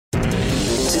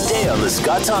today on The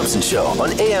Scott Thompson Show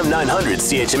on AM 900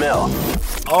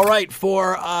 CHML. All right,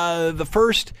 for the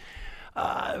first,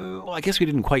 I guess we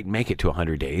didn't quite make it to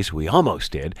 100 days. We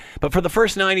almost did. But for the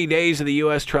first 90 days of the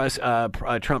U.S.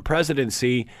 Trump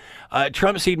presidency,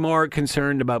 Trump seemed more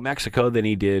concerned about Mexico than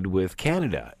he did with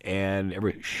Canada. And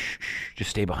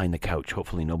just stay behind the couch.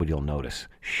 Hopefully nobody will notice.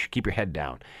 Keep your head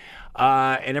down.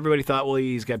 And everybody thought, well,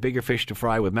 he's got bigger fish to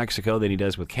fry with Mexico than he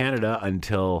does with Canada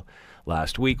until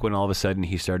last week when all of a sudden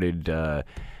he started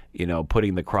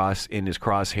putting in his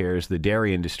crosshairs the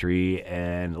dairy industry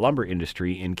and lumber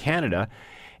industry in Canada.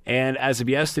 And as of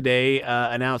yesterday,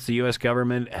 announced the U.S.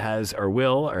 government has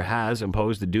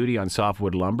imposed a duty on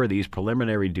softwood lumber. These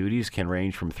preliminary duties can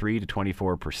range from 3 to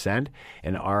 24%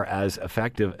 and are as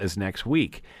effective as next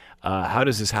week. How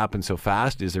does this happen so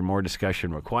fast? Is there more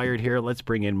discussion required here? Let's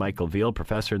bring in Michael Veal,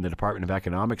 professor in the Department of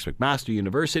Economics, McMaster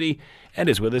University, and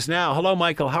is with us now. Hello,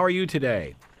 Michael. How are you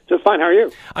today? Just fine. How are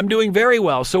you? I'm doing very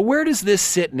well. So where does this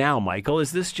sit now, Michael?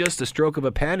 Is this just a stroke of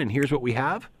a pen and here's what we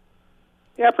have?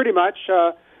 Yeah, pretty much.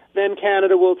 Then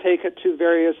Canada will take it to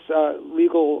various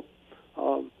legal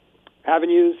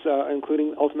avenues,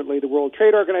 including ultimately the World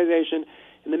Trade Organization.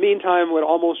 In the meantime, what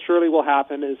almost surely will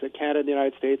happen is that Canada and the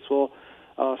United States will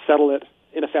settle it,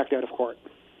 in effect, out of court.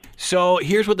 So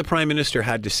here's what the Prime Minister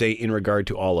had to say in regard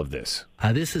to all of this.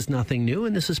 This is nothing new,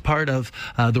 and this is part of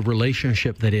the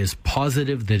relationship that is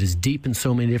positive, that is deep in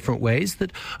so many different ways,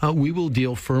 that we will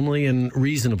deal firmly and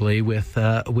reasonably with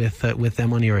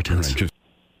them on irritants.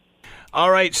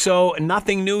 All right, so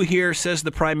nothing new here, says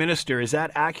the Prime Minister. Is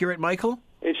that accurate, Michael?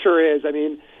 It sure is. I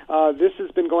mean, this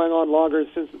has been going on longer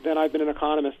since then I've been an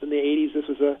economist. In the 80s, this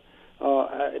was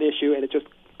an issue, and it just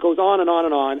goes on and on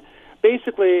and on.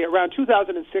 Basically, around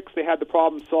 2006, they had the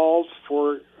problem solved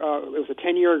for, it was a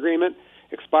 10-year agreement,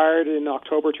 expired in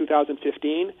October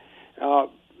 2015. It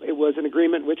was an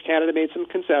agreement in which Canada made some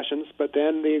concessions, but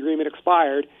then the agreement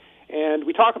expired. And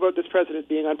we talk about this president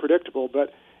being unpredictable,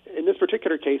 but in this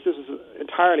particular case, this was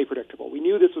entirely predictable. We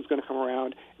knew this was going to come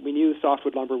around. We knew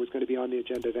softwood lumber was going to be on the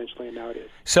agenda eventually, and now it is.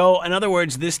 So, in other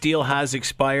words, this deal has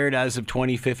expired as of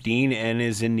 2015 and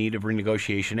is in need of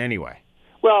renegotiation anyway.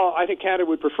 Well, I think Canada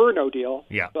would prefer no deal,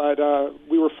 but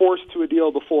we were forced to a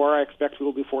deal before. I expect we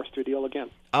will be forced to a deal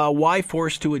again. Why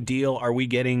forced to a deal? Are we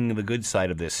getting the good side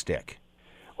of this stick?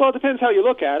 Well, it depends how you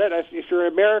look at it. If you're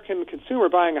an American consumer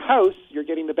buying a house, you're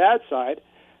getting the bad side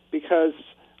because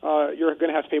you're going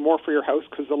to have to pay more for your house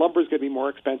because the lumber is going to be more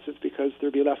expensive because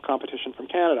there'll be less competition from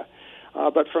Canada.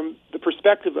 But from the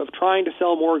perspective of trying to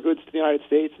sell more goods to the United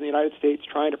States and the United States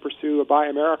trying to pursue a Buy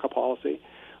America policy,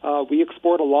 we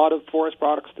export a lot of forest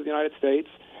products to the United States,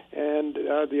 and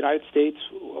the United States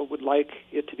would like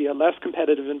it to be a less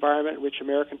competitive environment in which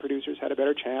American producers had a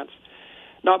better chance.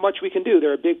 Not much we can do.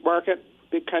 They're a big market,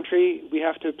 big country. We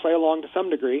have to play along to some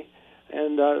degree,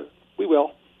 and we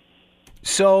will.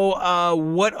 So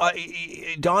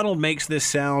Donald makes this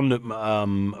sound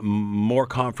more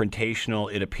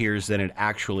confrontational, it appears, than it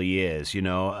actually is. He's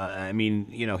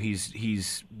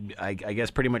I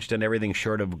guess pretty much done everything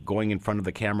short of going in front of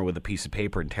the camera with a piece of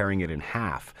paper and tearing it in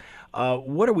half.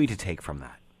 What are we to take from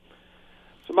that?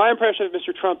 So my impression of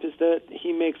Mr. Trump is that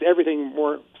he makes everything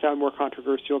sound more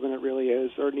controversial than it really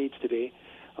is or needs to be.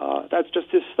 That's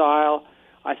just his style.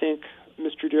 I think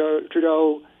Mr.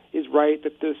 Trudeau is right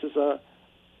that this is a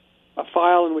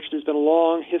file in which there's been a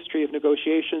long history of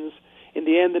negotiations. In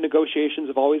the end, the negotiations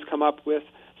have always come up with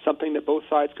something that both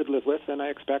sides could live with, and I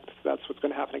expect that's what's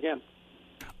going to happen again.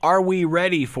 Are we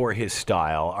ready for his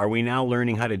style? Are we now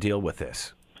learning how to deal with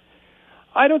this?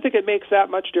 I don't think it makes that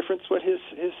much difference what his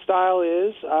style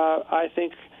is. I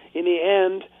think in the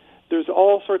end, there's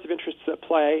all sorts of interests at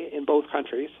play in both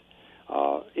countries.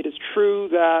 It is true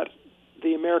that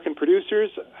the American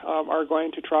producers are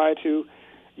going to try to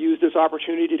use this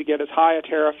opportunity to get as high a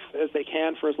tariff as they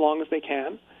can for as long as they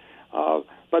can.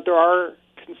 But there are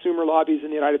consumer lobbies in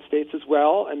the United States as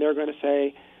well, and they're going to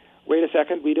say, wait a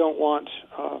second, we don't want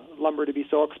lumber to be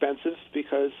so expensive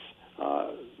because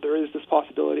there is this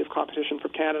possibility of competition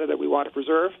from Canada that we want to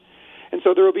preserve. And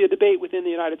so there will be a debate within the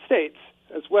United States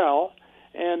as well.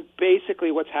 And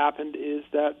basically what's happened is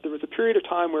that there was a period of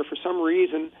time where for some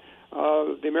reason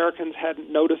the Americans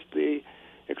hadn't noticed the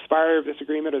expiry of this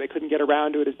agreement, or they couldn't get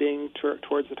around to it as being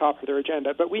towards the top of their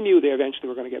agenda. But we knew they eventually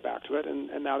were going to get back to it,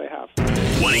 and now they have.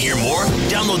 Want to hear more?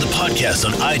 Download the podcast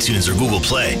on iTunes or Google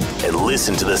Play and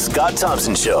listen to The Scott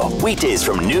Thompson Show weekdays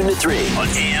from noon to 3 on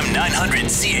AM 900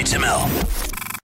 CHML.